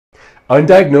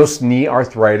Undiagnosed knee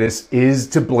arthritis is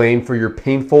to blame for your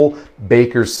painful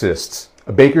Baker's cysts.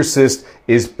 A Baker's cyst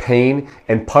is pain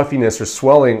and puffiness or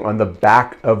swelling on the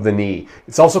back of the knee.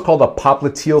 It's also called a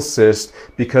popliteal cyst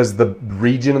because the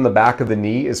region in the back of the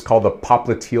knee is called the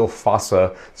popliteal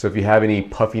fossa. So if you have any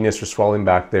puffiness or swelling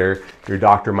back there, your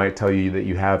doctor might tell you that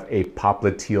you have a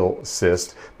popliteal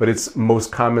cyst, but it's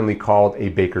most commonly called a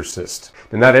Baker's cyst.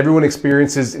 Now, not everyone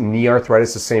experiences knee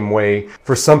arthritis the same way.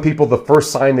 For some people, the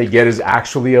first sign they get is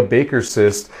actually a Baker's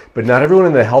cyst, but not everyone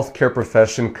in the healthcare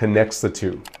profession connects the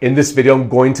two. In this video, I'm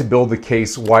going to build the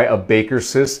case why a Baker's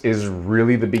cyst is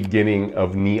really the beginning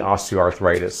of knee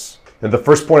osteoarthritis. Now, the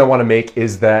first point I want to make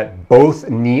is that both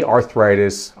knee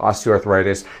arthritis,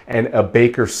 osteoarthritis, and a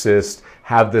Baker's cyst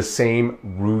have the same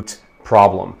root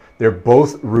problem. They're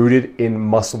both rooted in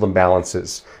muscle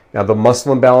imbalances. Now, the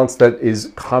muscle imbalance that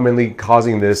is commonly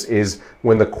causing this is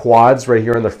when the quads right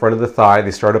here on the front of the thigh,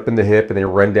 they start up in the hip and they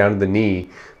run down to the knee.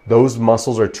 Those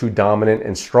muscles are too dominant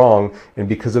and strong, and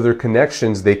because of their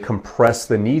connections, they compress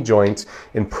the knee joints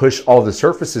and push all the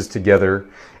surfaces together.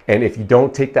 And if you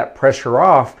don't take that pressure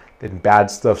off, then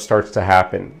bad stuff starts to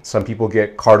happen. Some people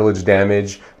get cartilage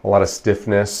damage, a lot of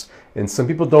stiffness, and some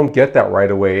people don't get that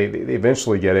right away. They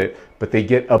eventually get it, but they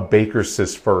get a Baker's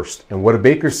cyst first. And what a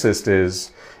Baker's cyst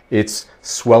is, it's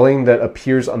swelling that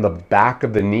appears on the back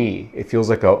of the knee. It feels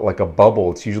like a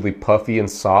bubble. It's usually puffy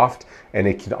and soft, and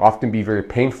it can often be very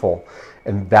painful.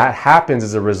 And that happens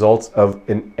as a result of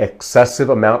an excessive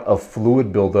amount of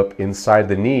fluid buildup inside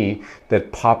the knee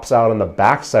that pops out on the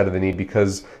back side of the knee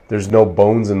because there's no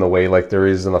bones in the way like there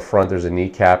is in the front. There's a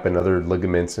kneecap and other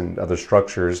ligaments and other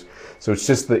structures. So it's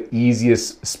just the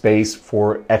easiest space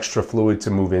for extra fluid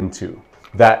to move into.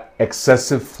 That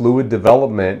excessive fluid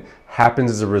development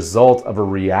happens as a result of a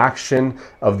reaction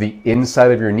of the inside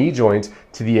of your knee joint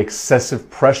to the excessive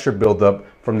pressure buildup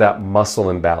from that muscle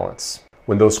imbalance.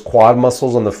 When those quad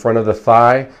muscles on the front of the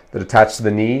thigh that attach to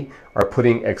the knee are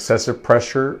putting excessive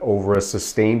pressure over a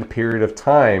sustained period of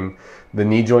time, the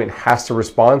knee joint has to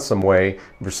respond some way.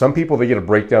 For some people, they get a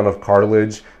breakdown of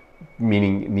cartilage,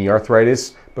 meaning knee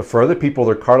arthritis, but for other people,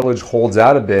 their cartilage holds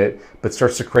out a bit but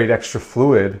starts to create extra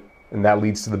fluid, and that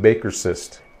leads to the Baker's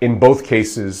cyst. In both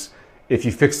cases, if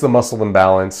you fix the muscle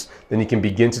imbalance, then you can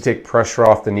begin to take pressure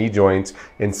off the knee joint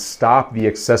and stop the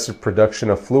excessive production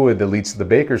of fluid that leads to the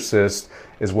Baker's cyst,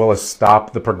 as well as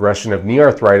stop the progression of knee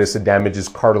arthritis that damages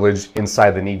cartilage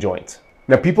inside the knee joint.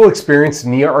 Now, people experience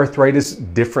knee arthritis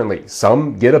differently.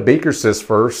 Some get a Baker's cyst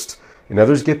first, and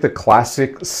others get the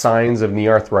classic signs of knee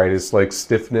arthritis like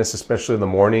stiffness, especially in the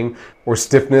morning, or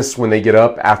stiffness when they get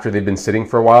up after they've been sitting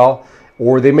for a while.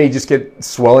 Or they may just get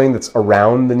swelling that's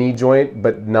around the knee joint,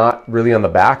 but not really on the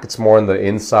back. It's more on the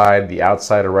inside, the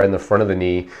outside, or right in the front of the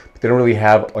knee. But they don't really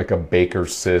have like a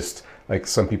Baker's cyst. Like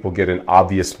some people get an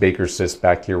obvious Baker's cyst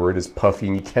back here where it is puffy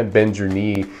and you can't bend your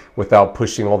knee without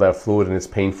pushing all that fluid and it's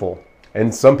painful.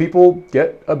 And some people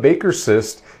get a Baker's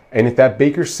cyst, and if that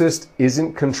Baker's cyst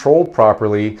isn't controlled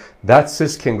properly, that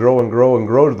cyst can grow and grow and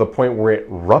grow to the point where it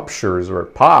ruptures or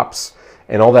it pops.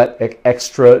 And all that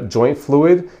extra joint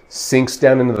fluid sinks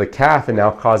down into the calf and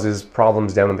now causes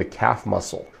problems down in the calf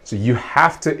muscle. So you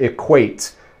have to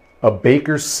equate a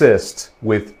Baker's cyst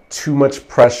with too much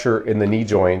pressure in the knee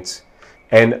joint.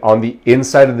 And on the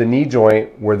inside of the knee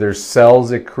joint, where there's cells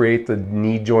that create the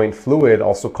knee joint fluid,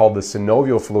 also called the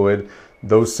synovial fluid,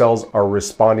 those cells are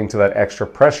responding to that extra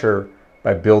pressure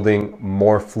by building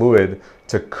more fluid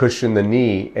to cushion the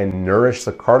knee and nourish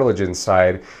the cartilage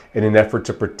inside in an effort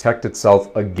to protect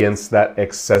itself against that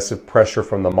excessive pressure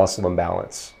from the muscle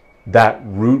imbalance. That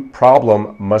root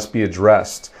problem must be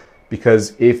addressed,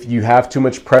 because if you have too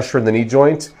much pressure in the knee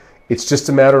joint, it's just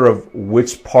a matter of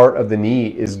which part of the knee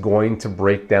is going to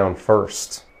break down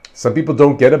first. Some people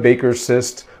don't get a Baker's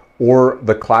cyst or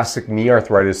the classic knee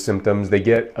arthritis symptoms. They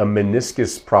get a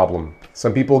meniscus problem.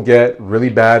 Some people get really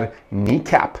bad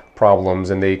kneecap problems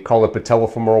and they call it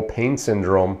patellofemoral pain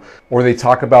syndrome, or they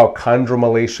talk about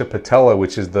chondromalacia patella,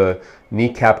 which is the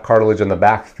kneecap cartilage on the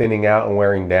back thinning out and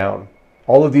wearing down.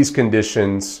 All of these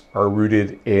conditions are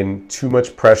rooted in too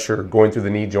much pressure going through the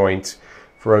knee joint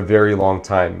for a very long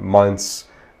time, months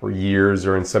or years,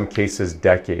 or in some cases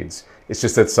decades. It's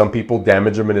just that some people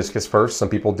damage their meniscus first, some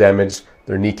people damage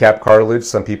their kneecap cartilage,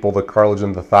 some people the cartilage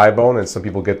in the thigh bone, and some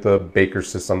people get the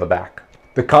Baker's cyst on the back.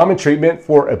 The common treatment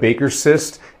for a Baker's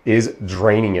cyst is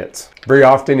draining it. Very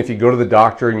often, if you go to the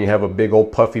doctor and you have a big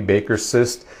old puffy Baker's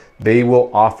cyst, they will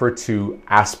offer to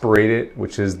aspirate it,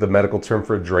 which is the medical term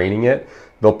for draining it.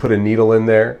 They'll put a needle in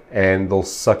there and they'll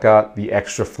suck out the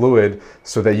extra fluid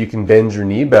so that you can bend your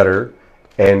knee better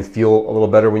and feel a little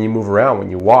better when you move around,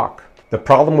 when you walk. The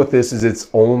problem with this is it's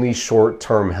only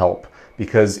short-term help.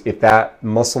 because if that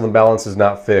muscle imbalance is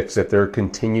not fixed, if there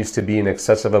continues to be an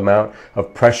excessive amount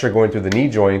of pressure going through the knee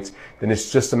joint, then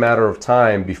it's just a matter of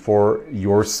time before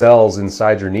your cells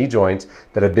inside your knee joint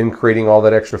that have been creating all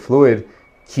that extra fluid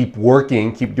keep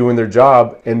working, keep doing their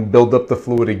job, and build up the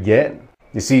fluid again.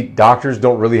 You see, doctors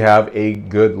don't really have a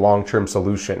good long-term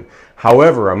solution.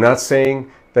 However, I'm not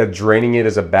saying that draining it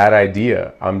is a bad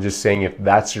idea. I'm just saying if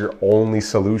that's your only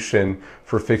solution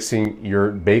for fixing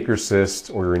your Baker's cyst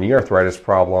or your knee arthritis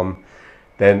problem,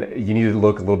 then you need to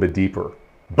look a little bit deeper.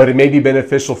 But it may be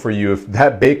beneficial for you if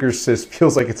that Baker's cyst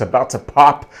feels like it's about to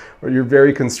pop, or you're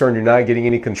very concerned you're not getting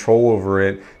any control over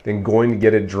it, then going to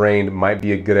get it drained might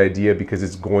be a good idea, because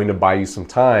it's going to buy you some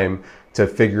time to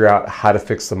figure out how to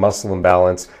fix the muscle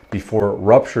imbalance before it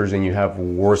ruptures and you have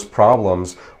worse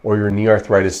problems, or your knee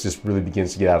arthritis just really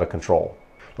begins to get out of control.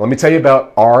 Let me tell you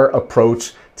about our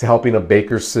approach to helping a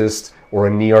Baker's cyst or a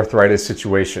knee arthritis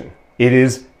situation. It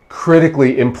is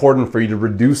critically important for you to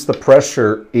reduce the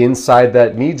pressure inside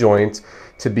that knee joint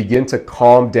to begin to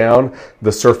calm down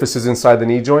the surfaces inside the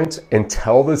knee joint and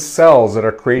tell the cells that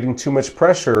are creating too much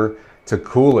pressure to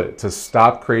cool it, to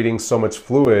stop creating so much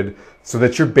fluid, so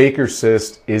that your Baker's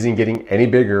cyst isn't getting any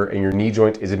bigger and your knee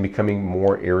joint isn't becoming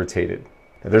more irritated.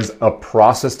 Now, there's a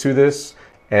process to this,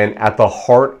 and at the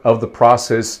heart of the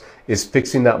process is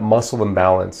fixing that muscle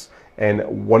imbalance.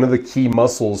 And one of the key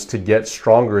muscles to get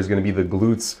stronger is going to be the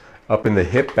glutes up in the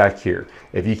hip back here.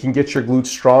 If you can get your glutes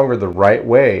stronger the right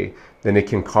way, then it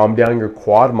can calm down your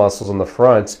quad muscles in the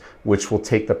front, which will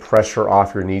take the pressure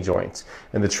off your knee joints.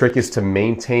 And the trick is to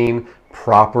maintain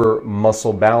proper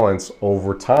muscle balance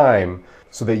over time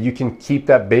so that you can keep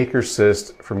that Baker's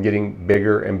cyst from getting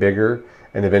bigger and bigger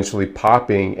and eventually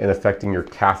popping and affecting your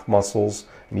calf muscles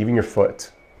and even your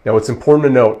foot. Now, it's important to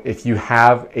note, if you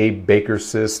have a Baker's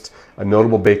cyst, a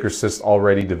notable Baker's cyst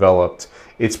already developed,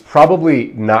 it's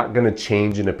probably not going to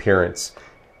change in appearance,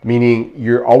 meaning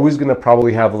you're always going to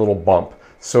probably have a little bump.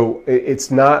 So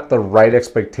it's not the right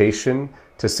expectation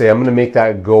to say, I'm going to make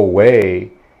that go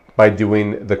away by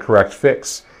doing the correct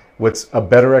fix. What's a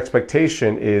better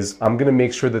expectation is I'm going to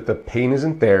make sure that the pain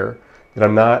isn't there, that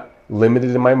I'm not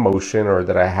limited in my motion, or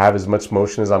that I have as much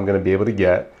motion as I'm going to be able to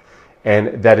get,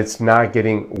 and that it's not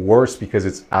getting worse because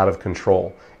it's out of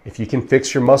control. If you can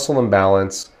fix your muscle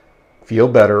imbalance, feel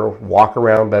better, walk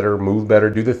around better, move better,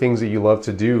 do the things that you love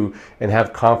to do, and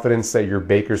have confidence that your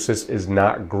Baker's cyst is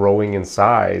not growing in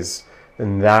size,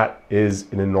 then that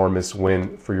is an enormous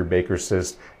win for your Baker's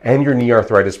cyst and your knee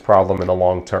arthritis problem in the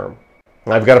long term.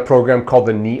 I've got a program called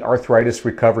the Knee Arthritis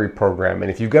Recovery Program.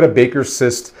 And if you've got a Baker's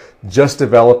cyst just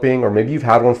developing, or maybe you've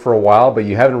had one for a while, but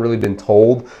you haven't really been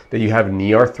told that you have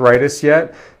knee arthritis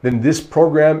yet, then this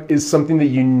program is something that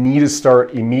you need to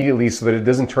start immediately so that it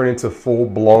doesn't turn into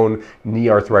full-blown knee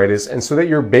arthritis, and so that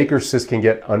your Baker's cyst can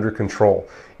get under control.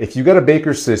 If you've got a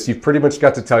Baker's cyst, you've pretty much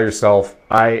got to tell yourself,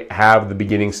 I have the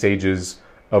beginning stages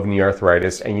of knee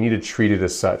arthritis, and you need to treat it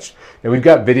as such. Now, we've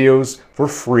got videos for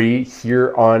free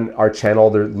here on our channel.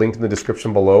 They're linked in the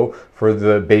description below for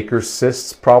the Baker's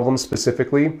cysts problem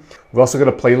specifically. We've also got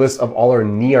a playlist of all our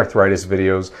knee arthritis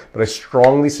videos, but I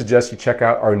strongly suggest you check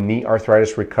out our Knee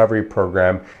Arthritis Recovery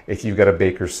Program if you've got a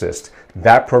Baker's cyst.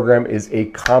 That program is a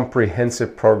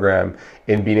comprehensive program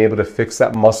in being able to fix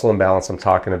that muscle imbalance I'm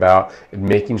talking about, and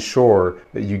making sure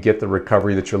that you get the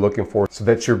recovery that you're looking for, so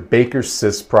that your Baker's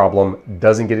cyst problem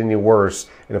doesn't get any worse,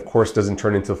 and of course doesn't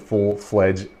turn into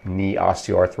full-fledged knee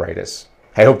osteoarthritis.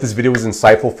 I hope this video was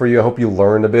insightful for you. I hope you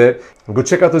learned a bit. And go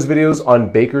check out those videos on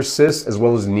Baker's cyst as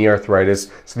well as knee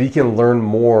arthritis, so that you can learn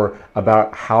more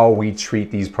about how we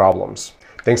treat these problems.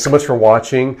 Thanks so much for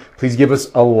watching. Please give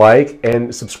us a like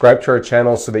and subscribe to our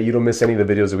channel so that you don't miss any of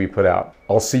the videos that we put out.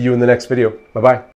 I'll see you in the next video. Bye-bye.